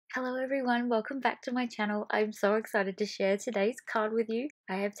Hello everyone, welcome back to my channel. I'm so excited to share today's card with you.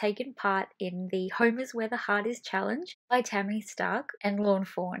 I have taken part in the Home is Where the Heart Is challenge by Tammy Stark and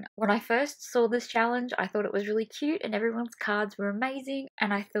Fawn. When I first saw this challenge, I thought it was really cute and everyone's cards were amazing,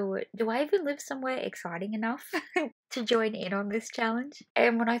 and I thought, do I even live somewhere exciting enough to join in on this challenge?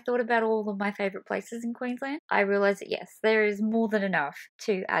 And when I thought about all of my favourite places in Queensland, I realised that yes, there is more than enough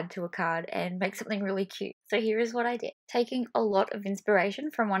to add to a card and make something really cute. So here is what I did. Taking a lot of inspiration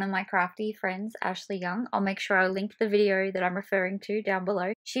from one of my crafty friends, Ashley Young, I'll make sure I link the video that I'm referring to down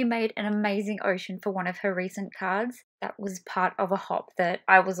below. She made an amazing ocean for one of her recent cards that was part of a hop that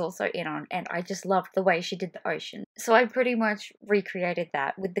I was also in on, and I just loved the way she did the ocean. So I pretty much recreated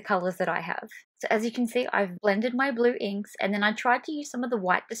that with the colours that I have. So as you can see, I've blended my blue inks, and then I tried to use some of the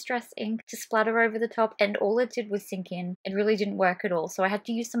white distress ink to splatter over the top, and all it did was sink in. It really didn't work at all, so I had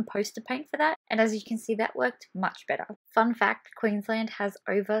to use some poster paint for that, and as you can see, that worked much better. Fun fact, Queensland has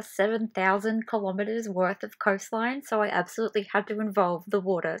over 7,000 kilometres worth of coastline, so I absolutely had to involve the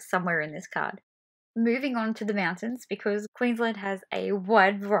water somewhere in this card. Moving on to the mountains, because Queensland has a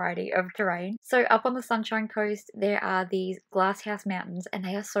wide variety of terrain. So up on the Sunshine Coast, there are these glasshouse mountains, and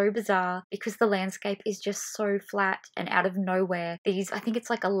they are so bizarre because the landscape is just so flat, and out of nowhere, these, I think it's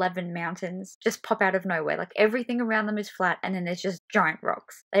like 11 mountains, just pop out of nowhere. Like everything around them is flat, and then there's just giant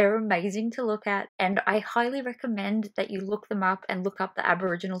rocks. They are amazing to look at, and I highly recommend that you look them up and look up the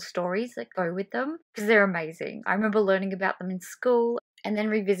Aboriginal stories that go with them, because they're amazing. I remember learning about them in school, and then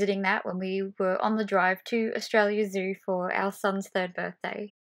revisiting that when we were on the drive to Australia Zoo for our son's 3rd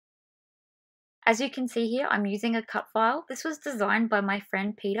birthday. As you can see here, I'm using a cut file. This was designed by my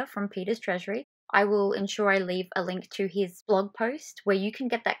friend Peter from Peter's Treasury. I will ensure I leave a link to his blog post where you can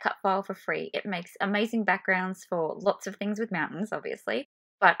get that cut file for free. It makes amazing backgrounds for lots of things with mountains, obviously,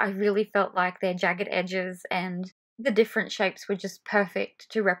 but I really felt like their jagged edges and the different shapes were just perfect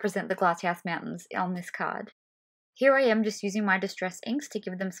to represent the Glasshouse Mountains on this card. Here I am just using my distress inks to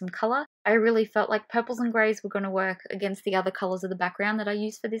give them some colour. I really felt like purples and greys were going to work against the other colours of the background that I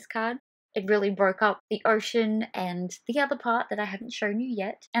used for this card. It really broke up the ocean and the other part that I haven't shown you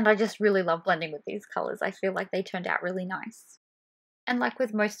yet, and I just really love blending with these colours. I feel like they turned out really nice. And like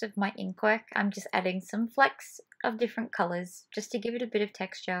with most of my ink work, I'm just adding some flecks of different colours just to give it a bit of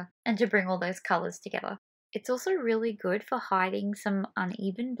texture and to bring all those colours together. It's also really good for hiding some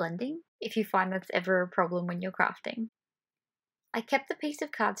uneven blending if you find that's ever a problem when you're crafting. I kept the piece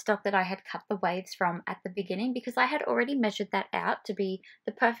of cardstock that I had cut the waves from at the beginning because I had already measured that out to be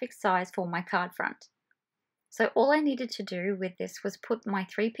the perfect size for my card front. So all I needed to do with this was put my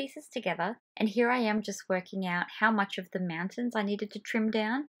 3 pieces together, and here I am just working out how much of the mountains I needed to trim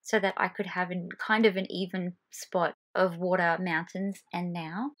down so that I could have kind of an even spot of water, mountains, and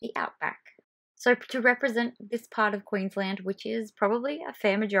now the outback. So to represent this part of Queensland, which is probably a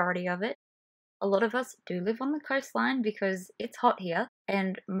fair majority of it, a lot of us do live on the coastline because it's hot here,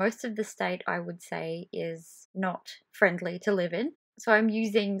 and most of the state, I would say, is not friendly to live in. So I'm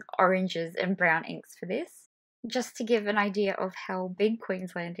using oranges and brown inks for this. Just to give an idea of how big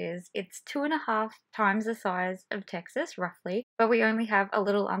Queensland is, it's 2.5 times the size of Texas, roughly, but we only have a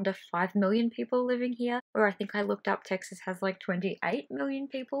little under 5 million people living here, where I think I looked up Texas has like 28 million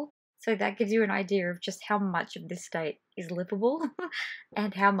people. So that gives you an idea of just how much of this state is livable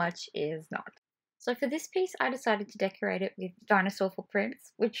and how much is not. So for this piece, I decided to decorate it with dinosaur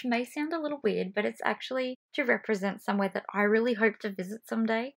footprints, which may sound a little weird, but it's actually to represent somewhere that I really hope to visit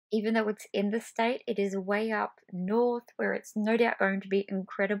someday. Even though it's in the state, it is way up north where it's no doubt going to be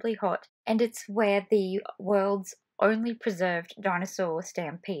incredibly hot, and it's where the world's only preserved dinosaur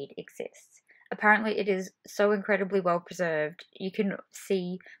stampede exists. Apparently it is so incredibly well preserved, you can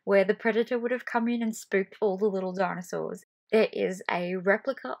see where the predator would have come in and spooked all the little dinosaurs. There is a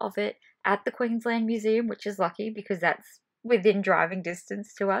replica of it at the Queensland Museum, which is lucky because that's within driving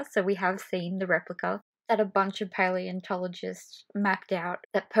distance to us, so we have seen the replica that a bunch of paleontologists mapped out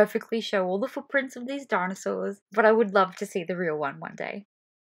that perfectly show all the footprints of these dinosaurs, but I would love to see the real one day.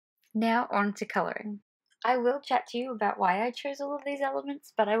 Now on to colouring. I will chat to you about why I chose all of these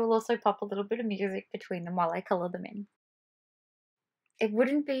elements, but I will also pop a little bit of music between them while I colour them in. It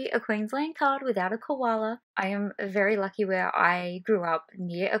wouldn't be a Queensland card without a koala. I am very lucky where I grew up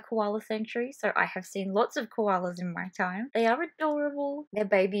near a koala sanctuary, so I have seen lots of koalas in my time. They are adorable. Their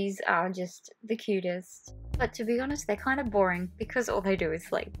babies are just the cutest. But to be honest, they're kind of boring because all they do is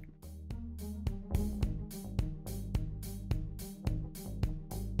sleep.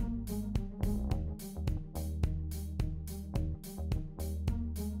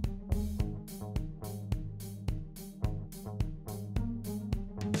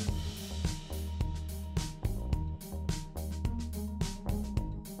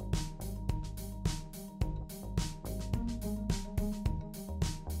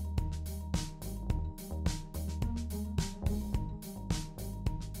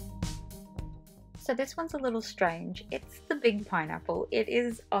 So this one's a little strange. It's the big pineapple. It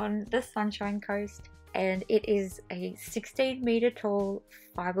is on the Sunshine Coast and it is a 16-meter tall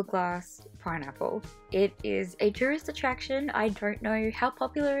fiberglass pineapple. It is a tourist attraction. I don't know how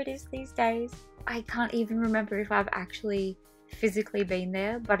popular it is these days. I can't even remember if I've actually physically been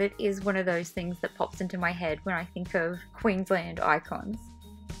there, but it is one of those things that pops into my head when I think of Queensland icons.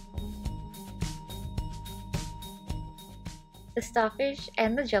 The starfish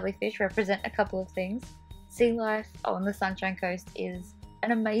and the jellyfish represent a couple of things. Sea life on the Sunshine Coast is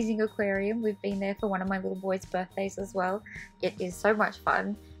an amazing aquarium. We've been there for one of my little boy's birthdays as well. It is so much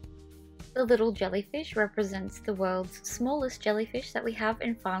fun. The little jellyfish represents the world's smallest jellyfish that we have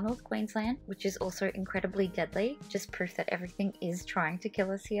in far north Queensland, which is also incredibly deadly, just proof that everything is trying to kill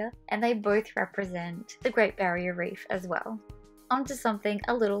us here. And they both represent the Great Barrier Reef as well. Onto something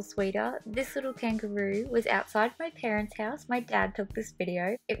a little sweeter. This little kangaroo was outside my parents' house. My dad took this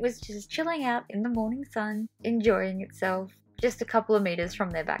video. It was just chilling out in the morning sun, enjoying itself, just a couple of meters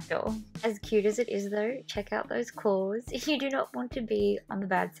from their back door. As cute as it is though, check out those claws. You do not want to be on the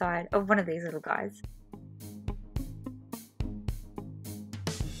bad side of one of these little guys.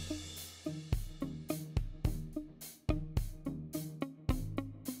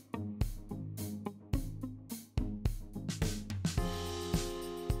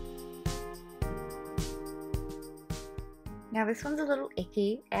 Now this one's a little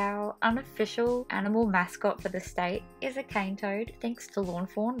icky. Our unofficial animal mascot for the state is a cane toad. Thanks to lawn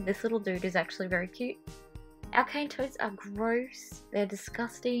fawn, this little dude is actually very cute. Our cane toads are gross, they're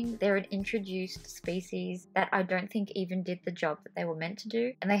disgusting, they're an introduced species that I don't think even did the job that they were meant to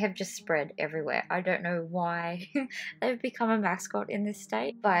do, and they have just spread everywhere. I don't know why they've become a mascot in this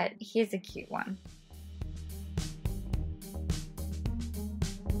state, but here's a cute one.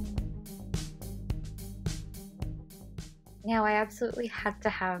 Now I absolutely had to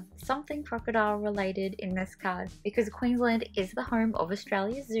have something crocodile related in this card because Queensland is the home of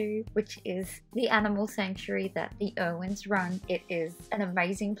Australia Zoo, which is the animal sanctuary that the Irwins run. It is an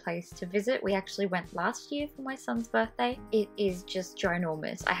amazing place to visit. We actually went last year for my son's birthday. It is just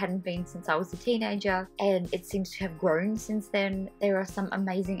ginormous. I hadn't been since I was a teenager and it seems to have grown since then. There are some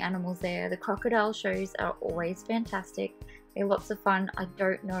amazing animals there. The crocodile shows are always fantastic. They're lots of fun. I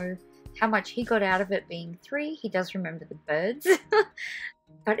don't know how much he got out of it being 3. He does remember the birds.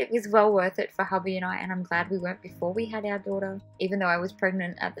 But it was well worth it for hubby and I, and I'm glad we went before we had our daughter, even though I was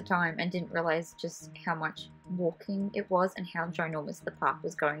pregnant at the time and didn't realize just how much walking it was and how ginormous the park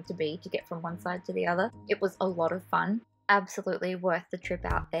was going to be to get from one side to the other. It was a lot of fun. Absolutely worth the trip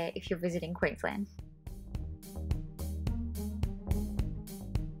out there if you're visiting Queensland.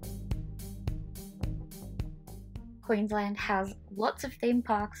 Queensland has lots of theme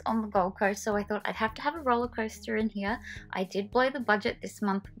parks on the Gold Coast, so I thought I'd have to have a roller coaster in here. I did blow the budget this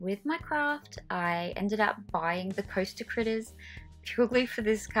month with my craft. I ended up buying the Coaster Critters purely for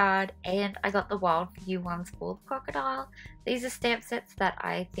this card, and I got the Wild View ones for the crocodile. These are stamp sets that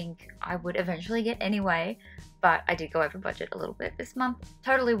I think I would eventually get anyway, but I did go over budget a little bit this month.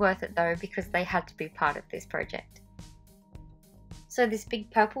 Totally worth it though, because they had to be part of this project. So this big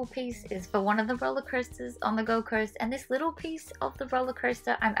purple piece is for one of the roller coasters on the Gold Coast, and this little piece of the roller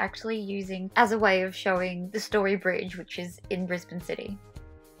coaster I'm actually using as a way of showing the Story Bridge, which is in Brisbane City.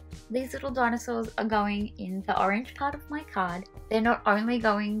 These little dinosaurs are going in the orange part of my card. They're not only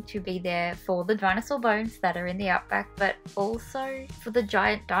going to be there for the dinosaur bones that are in the outback, but also for the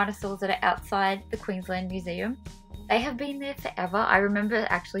giant dinosaurs that are outside the Queensland Museum. They have been there forever. I remember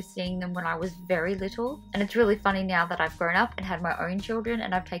actually seeing them when I was very little, and it's really funny now that I've grown up and had my own children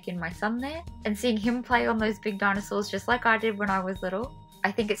and I've taken my son there and seeing him play on those big dinosaurs just like I did when I was little.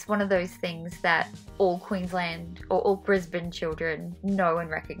 I think it's one of those things that all Queensland or all Brisbane children know and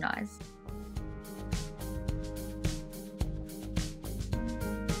recognise.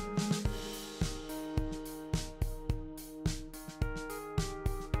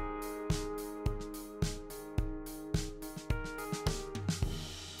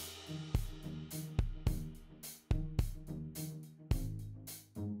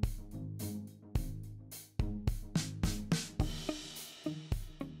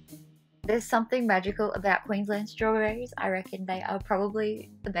 There's something magical about Queensland strawberries. I reckon they are probably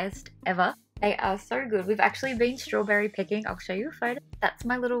the best ever. They are so good. We've actually been strawberry picking. I'll show you a photo. That's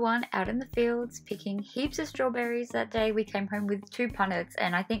my little one out in the fields picking heaps of strawberries that day. We came home with 2 punnets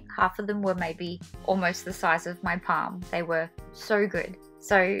and I think half of them were maybe almost the size of my palm. They were so good.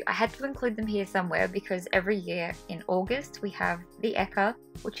 So I had to include them here somewhere because every year in August we have the Ekka,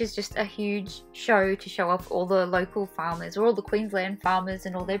 which is just a huge show to show off all the local farmers or all the Queensland farmers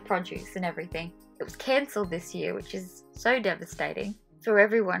and all their produce and everything. It was cancelled this year, which is so devastating for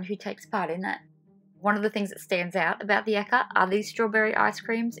everyone who takes part in that. One of the things that stands out about the Eka are these strawberry ice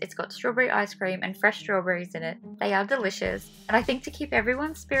creams. It's got strawberry ice cream and fresh strawberries in it. They are delicious. And I think to keep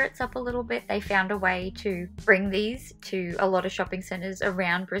everyone's spirits up a little bit, they found a way to bring these to a lot of shopping centres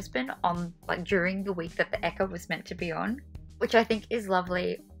around Brisbane during the week that the Eka was meant to be on, which I think is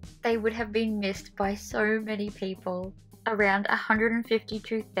lovely. They would have been missed by so many people. Around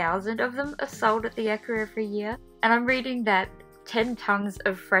 152,000 of them are sold at the Eka every year. And I'm reading that 10 tons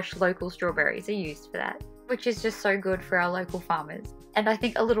of fresh local strawberries are used for that, which is just so good for our local farmers. And I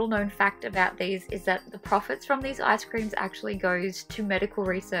think a little known fact about these is that the profits from these ice creams actually goes to medical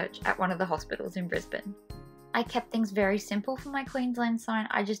research at one of the hospitals in Brisbane. I kept things very simple for my Queensland sign.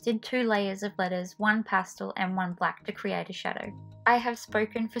 I just did 2 layers of letters, one pastel and one black to create a shadow. I have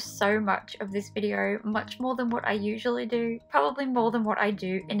spoken for so much of this video, much more than what I usually do, probably more than what I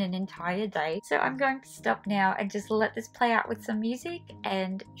do in an entire day. So I'm going to stop now and just let this play out with some music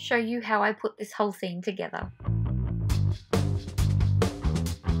and show you how I put this whole scene together.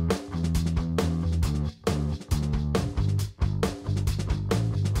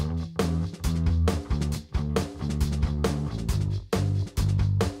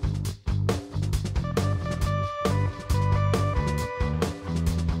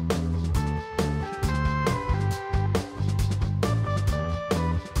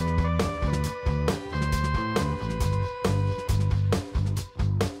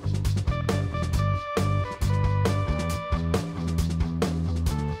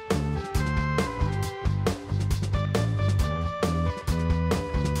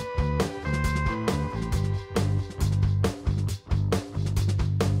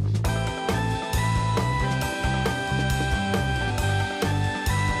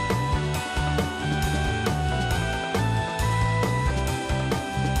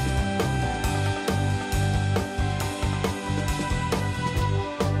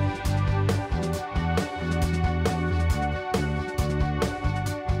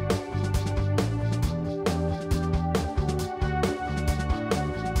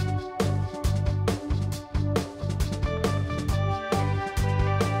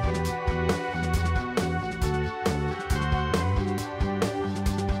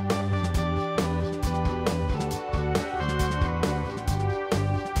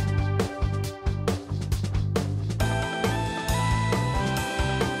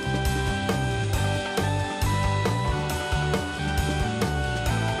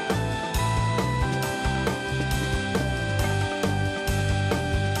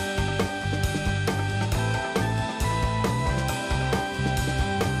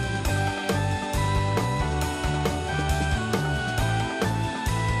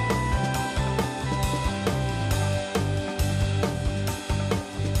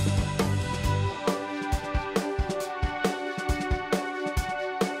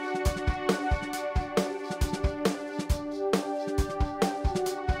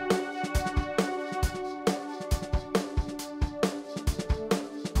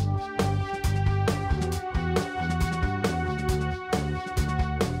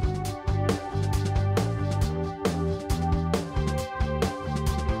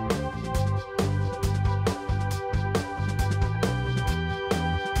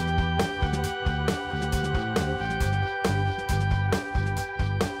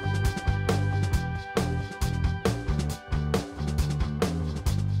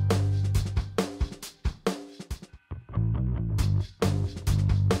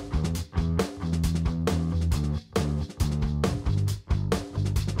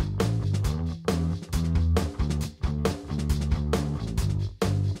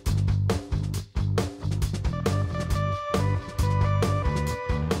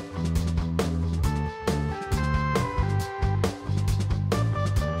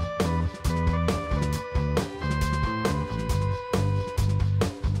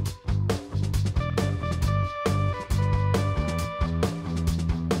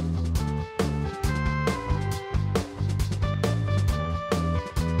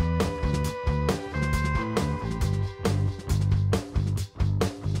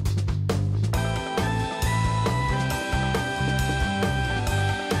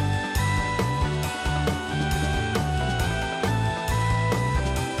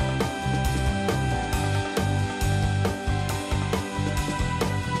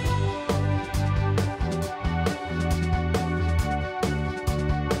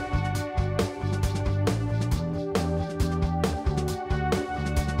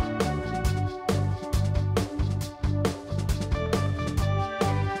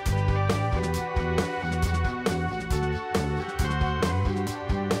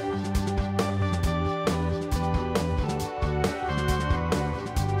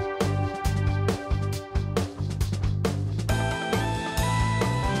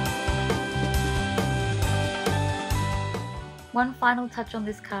 One final touch on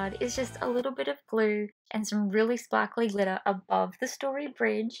this card is just a little bit of glue and some really sparkly glitter above the Story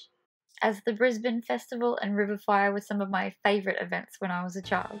Bridge, as the Brisbane Festival and River Fire were some of my favourite events when I was a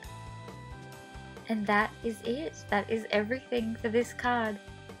child. And that is it. That is everything for this card.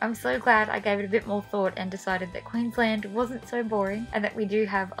 I'm so glad I gave it a bit more thought and decided that Queensland wasn't so boring and that we do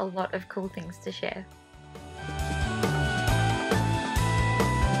have a lot of cool things to share.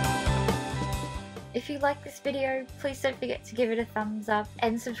 If you like this video, please don't forget to give it a thumbs up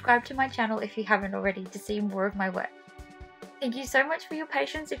and subscribe to my channel if you haven't already to see more of my work. Thank you so much for your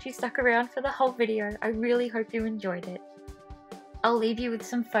patience if you stuck around for the whole video. I really hope you enjoyed it. I'll leave you with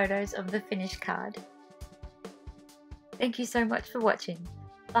some photos of the finished card. Thank you so much for watching.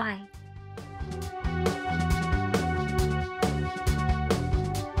 Bye.